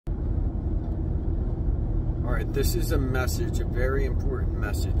right, this is a message, a very important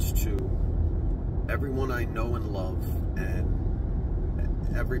message to everyone I know and love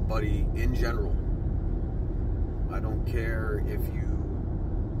and everybody in general. I don't care if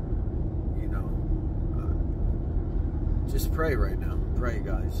just pray right now. Pray,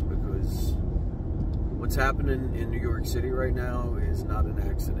 guys, because what's happening in New York City right now is not an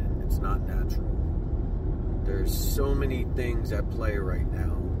accident. It's not natural. There's so many things at play right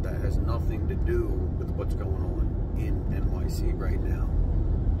now that has nothing to do with what's going on in NYC right now.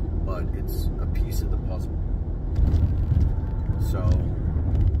 But it's a piece of the puzzle. So,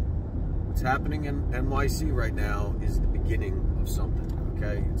 what's happening in NYC right now is the beginning of something,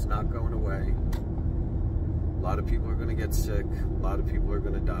 okay? It's not going away. A lot of people are going to get sick. A lot of people are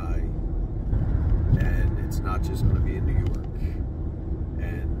going to die. And it's not just going to be in New York.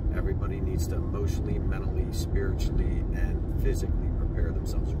 And everybody needs to emotionally, mentally, spiritually, and physically prepare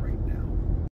themselves for